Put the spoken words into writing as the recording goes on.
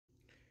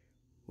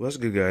What's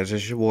good, guys?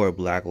 It's your boy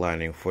Black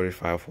Lightning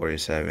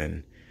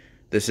 4547.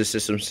 This is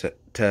System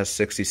Test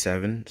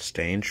 67,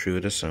 staying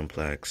true to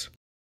Simplex.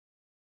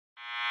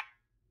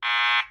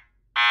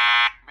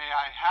 May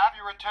I have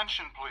your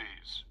attention,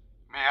 please?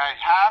 May I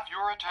have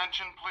your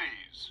attention,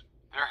 please?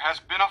 There has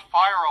been a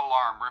fire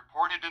alarm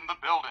reported in the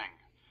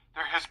building.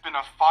 There has been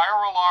a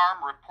fire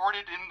alarm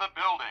reported in the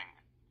building.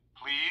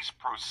 Please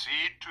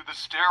proceed to the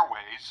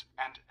stairways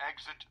and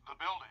exit the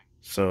building.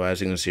 So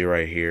as you can see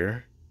right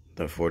here,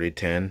 the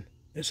 4010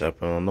 is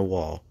up on the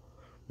wall.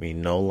 We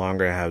no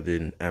longer have the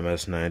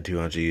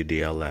MS9200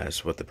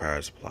 UDLS with the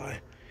power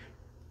supply.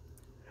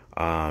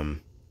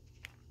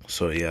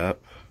 So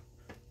yep,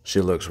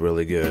 she looks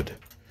really good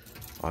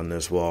on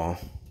this wall.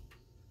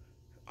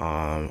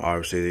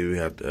 Obviously we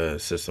have the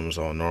systems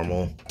on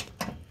normal.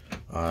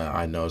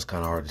 I know it's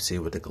kind of hard to see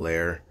with the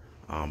glare,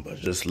 but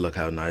just look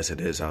how nice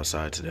it is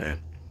outside today.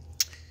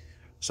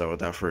 So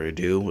without further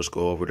ado, let's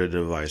go over the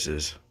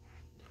devices.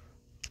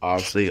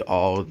 Obviously,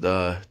 all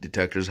the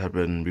detectors have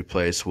been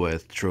replaced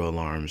with true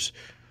alarms.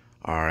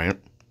 Alright.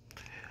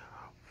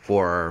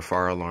 For our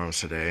fire alarms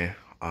today,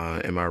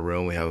 in my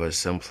room we have a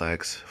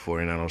Simplex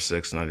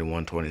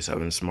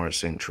 4906-9127 Smart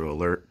Sync True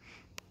Alert.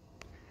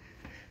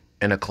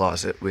 In the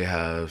closet, we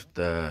have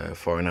the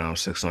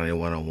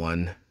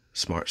 4906-9101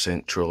 Smart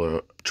Sync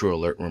True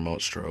Alert Remote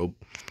Strobe.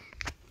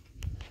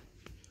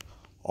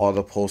 All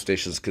the pole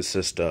stations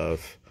consist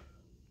of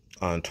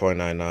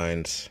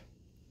 299s,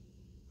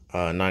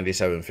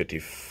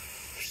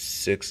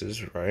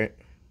 9756s, right?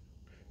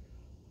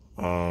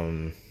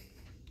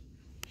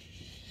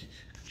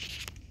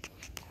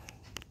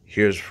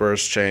 Here's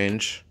first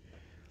change.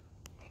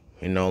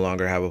 We no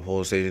longer have a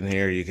pole station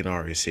here. You can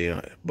already see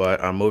it,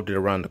 but I moved it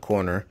around the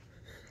corner.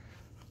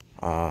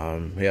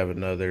 We have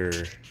another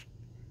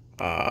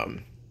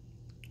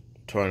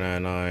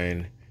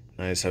 299,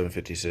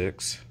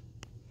 9756.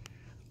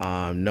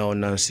 No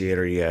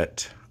annunciator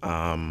yet.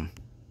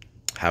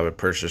 Haven't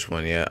purchased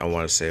one yet. I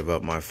want to save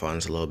up my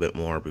funds a little bit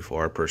more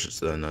before I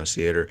purchase the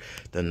annunciator.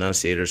 The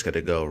annunciator's got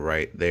to go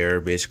right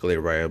there, basically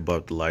right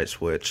above the light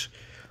switch.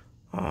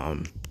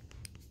 For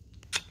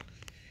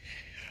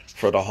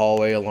the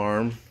hallway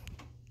alarm,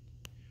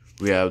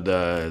 we have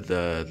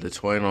the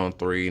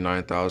 2003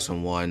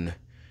 9001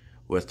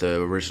 with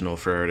the original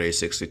Faraday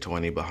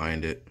 6020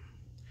 behind it.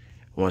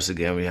 Once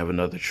again, we have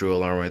another true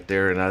alarm right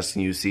there, and as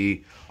you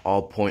see,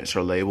 all points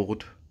are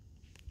labeled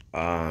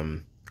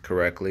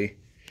correctly.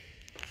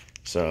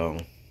 So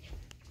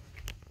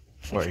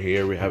right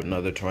here we have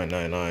another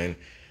 299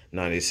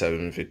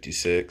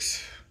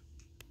 9756,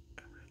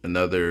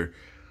 another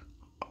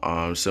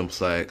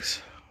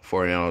Simplex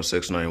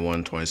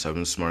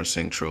 4906-9127 Smart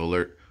Sync True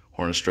Alert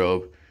Horn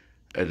Strobe,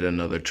 and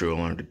another true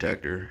alarm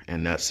detector,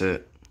 and that's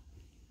it.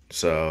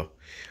 So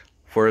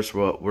first,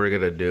 what we're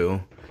gonna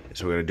do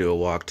is we're gonna do a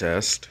walk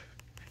test.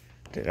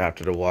 Then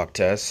after the walk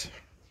test,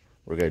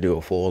 we're gonna do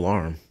a full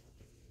alarm,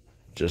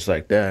 just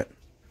like that.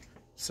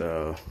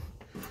 So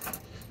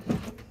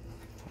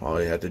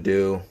all you have to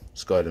do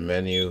is go to the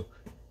menu,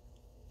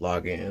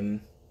 log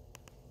in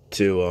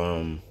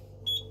to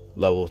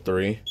level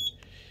 3.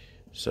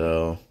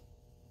 So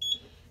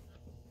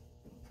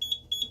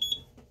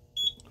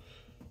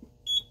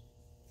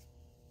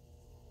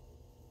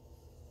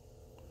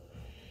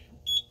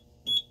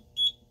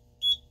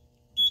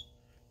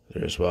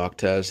there's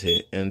Walktest,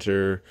 hit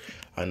enter.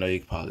 I know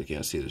you probably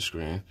can't see the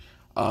screen.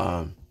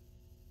 On,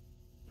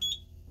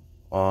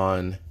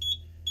 and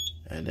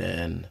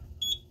then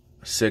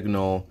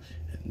signal,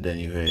 and then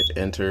you hit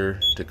enter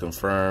to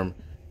confirm,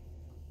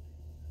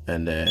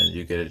 and then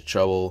you get a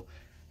trouble.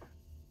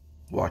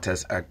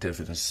 Walktest active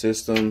in the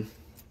system.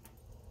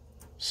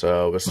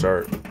 So let's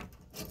start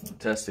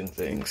testing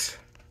things.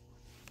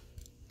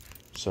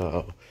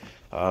 So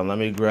let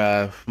me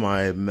grab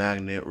my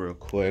magnet real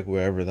quick,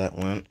 wherever that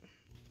went.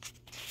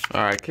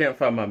 Alright, can't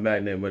find my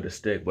magnet with a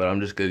stick, but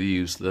I'm just going to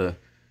use the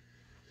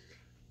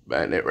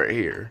magnet right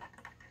here.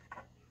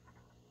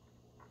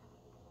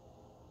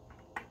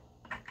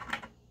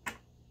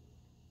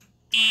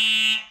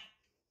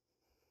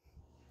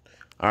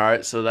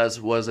 Alright, so that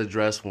was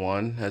address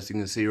 1, as you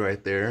can see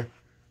right there.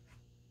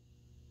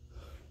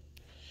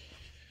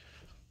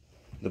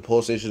 The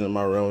pole station in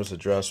my room is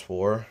address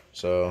 4,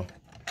 so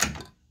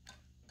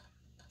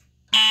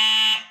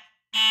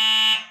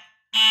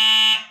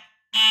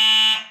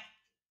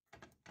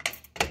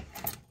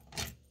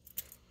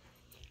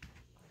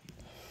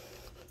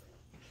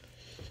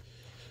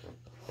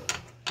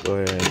go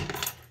ahead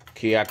and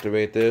key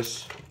activate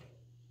this.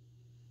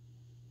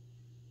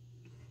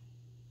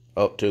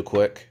 Oh, too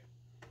quick.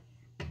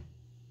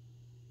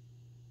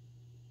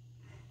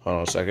 Hold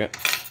on a second.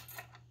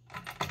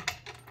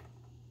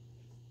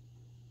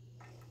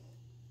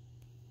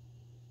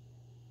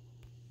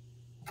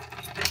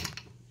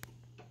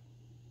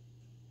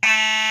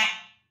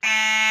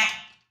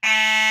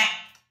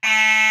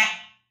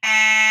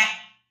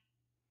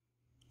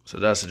 So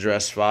that's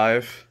address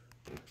 5.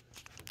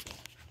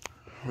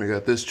 We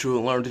got this true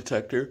alarm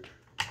detector.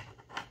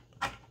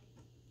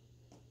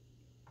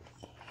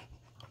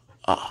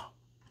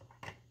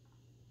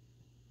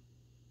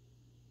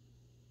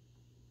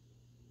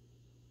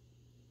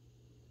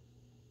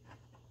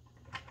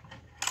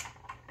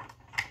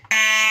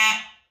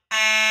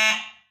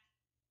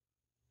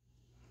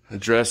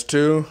 Address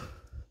 2.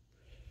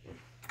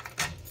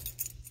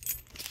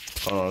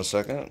 Hold on a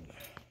second.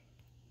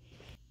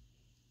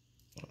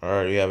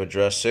 Alright, you have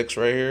address 6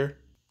 right here.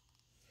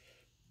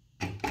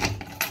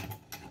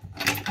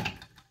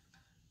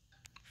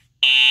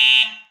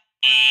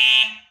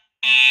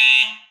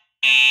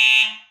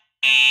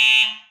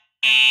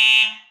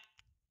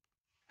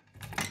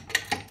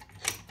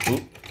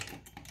 Oop.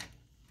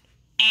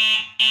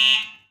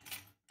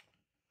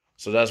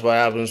 So that's what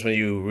happens when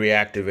you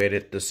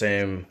reactivate the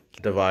same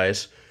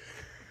device.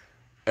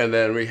 And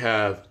then we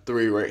have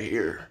 3 right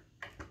here.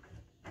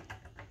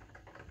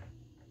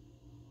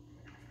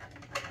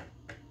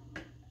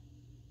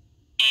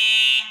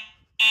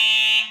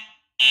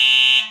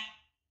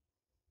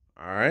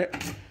 Alright.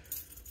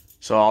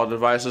 So all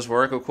devices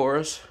work, of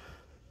course.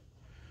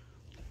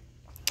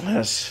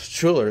 This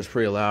chiller is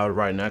pretty loud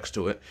right next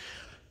to it.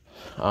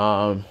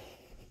 So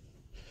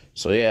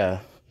yeah.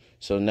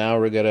 So now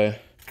we're gonna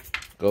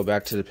go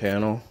back to the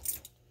panel.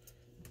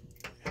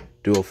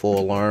 Do a full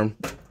alarm.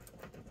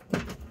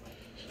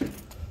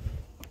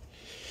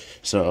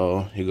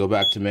 So you go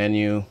back to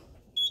menu.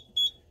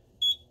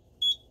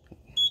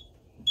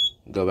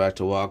 Go back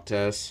to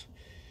Walktest.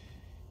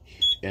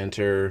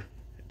 Enter.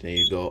 Then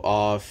you go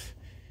off.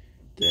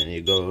 Then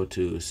you go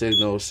to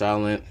signal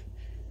silent.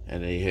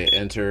 And then you hit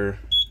enter.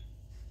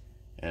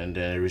 And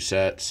then it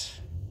resets.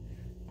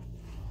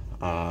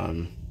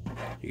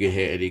 You can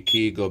hit any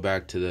key, go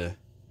back to the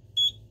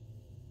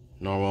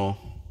normal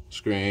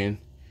screen.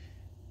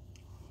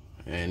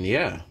 And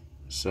yeah,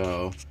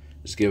 so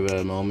just give it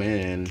a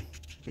moment and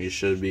you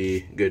should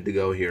be good to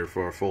go here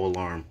for a full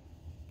alarm.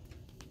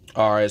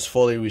 Alright, it's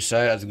fully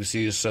reset. As you can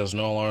see, it says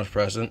no alarms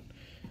present.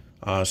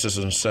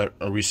 System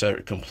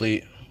reset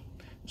complete.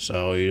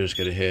 So you're just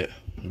gonna hit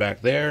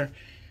back there.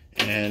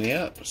 And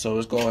yeah, so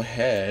let's go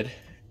ahead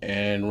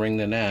and ring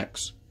the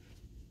knacks.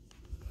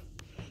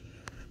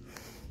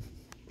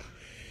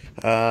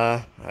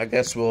 I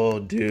guess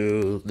we'll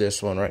do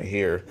this one right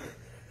here.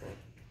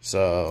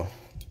 So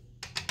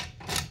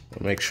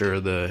make sure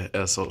the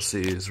SOC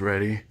is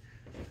ready.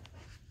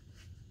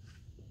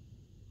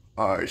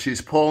 Alright,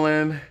 she's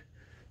pulling.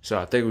 So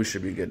I think we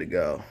should be good to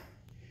go.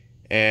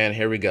 And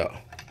here we go.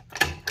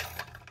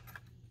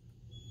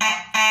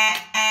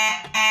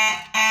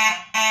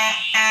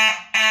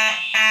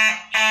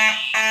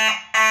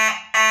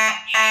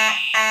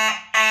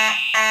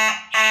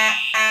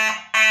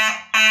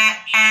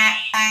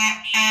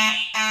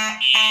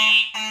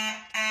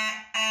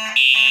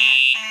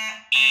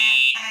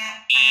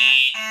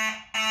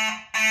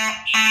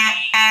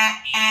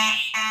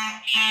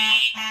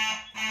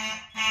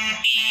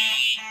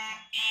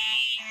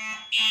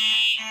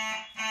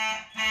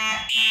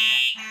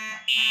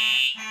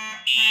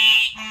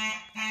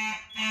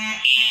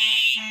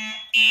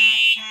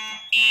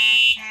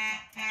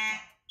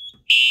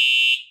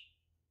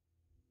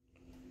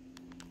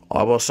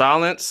 Almost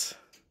silence.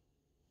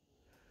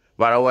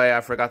 By the way,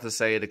 I forgot to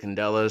say the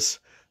candelas.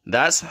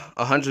 That's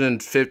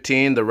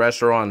 115. The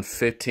rest are on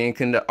 15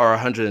 candela, or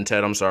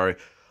 110. I'm sorry,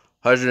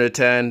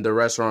 110. The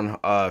rest are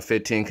on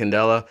 15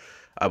 candela,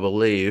 I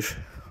believe.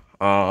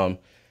 So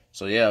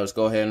yeah, let's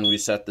go ahead and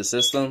reset the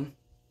system.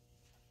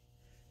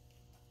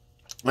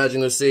 As you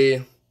can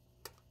see,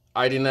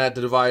 IDing at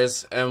the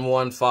device,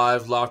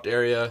 M15 locked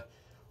area,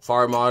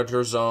 fire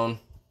monitor zone,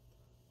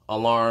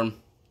 alarm.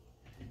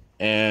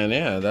 And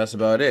yeah, that's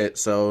about it.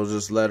 So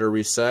just let her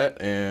reset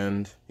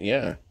and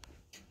yeah.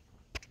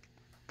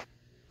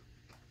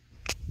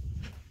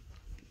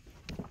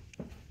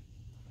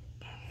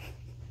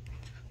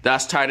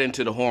 That's tied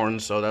into the horn,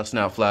 so that's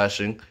not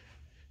flashing.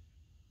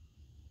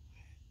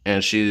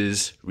 And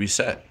she's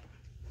reset.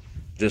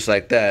 Just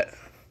like that.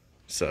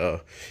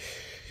 So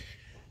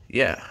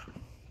yeah,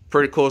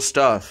 pretty cool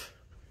stuff.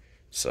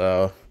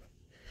 So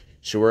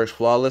she works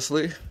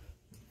flawlessly.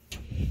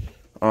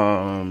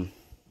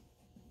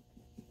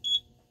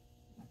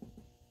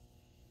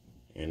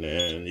 And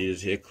then you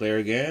just hit clear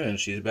again and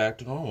she's back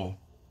to normal.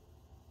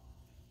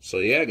 So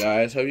yeah,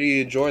 guys, hope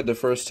you enjoyed the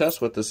first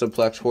test with the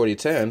Simplex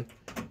 4010.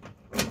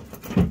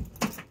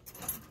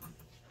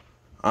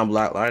 I'm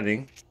Black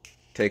Lightning.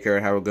 Take care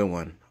and have a good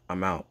one.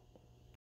 I'm out.